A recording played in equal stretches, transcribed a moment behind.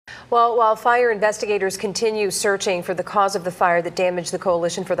Well, while fire investigators continue searching for the cause of the fire that damaged the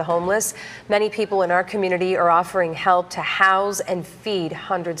Coalition for the Homeless, many people in our community are offering help to house and feed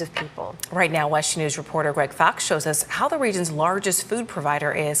hundreds of people. Right now, West News reporter Greg Fox shows us how the region's largest food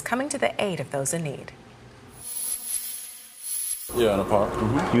provider is coming to the aid of those in need. Yeah, in a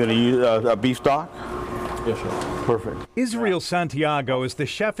pot. You gonna use a beef stock? Yes, sir. Perfect. Israel Santiago is the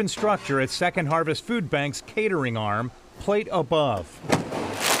chef instructor at Second Harvest Food Bank's catering arm, Plate Above.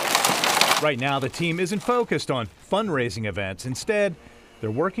 Right now, the team isn't focused on fundraising events. Instead,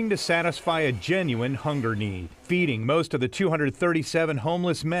 they're working to satisfy a genuine hunger need, feeding most of the 237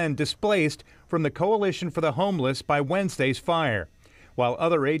 homeless men displaced from the Coalition for the Homeless by Wednesday's fire, while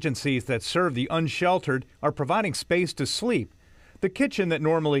other agencies that serve the unsheltered are providing space to sleep. The kitchen that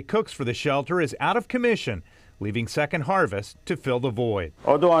normally cooks for the shelter is out of commission, leaving Second Harvest to fill the void.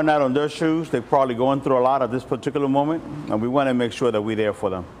 Although I'm not on their shoes, they're probably going through a lot at this particular moment, and we want to make sure that we're there for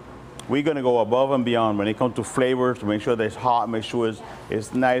them. We're going to go above and beyond when it comes to flavors, to make sure that it's hot, make sure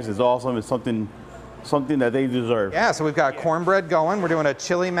it's nice, it's awesome, it's something that they deserve. Yeah, so we've got cornbread going. We're doing a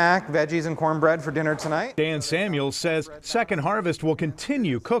chili mac, veggies and cornbread for dinner tonight. Dan Samuels says Second Harvest will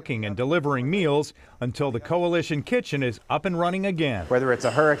continue cooking and delivering meals until the Coalition kitchen is up and running again. Whether it's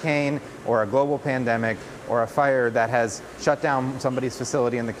a hurricane or a global pandemic or a fire that has shut down somebody's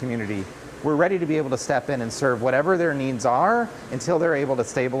facility in the community, we're ready to be able to step in and serve whatever their needs are until they're able to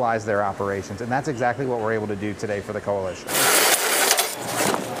stabilize their operations. And that's exactly what we're able to do today for the Coalition.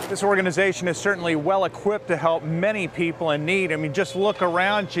 This organization is certainly well equipped to help many people in need. I mean, just look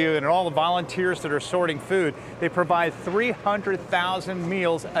around you and all the volunteers that are sorting food. They provide 300,000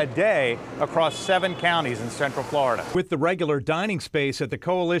 meals a day across 7 counties in Central Florida. With the regular dining space at the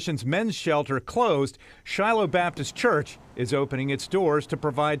Coalition's men's shelter closed, Shiloh Baptist Church is opening its doors to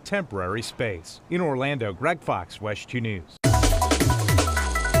provide temporary space. In Orlando, Greg Fox, West 2 News.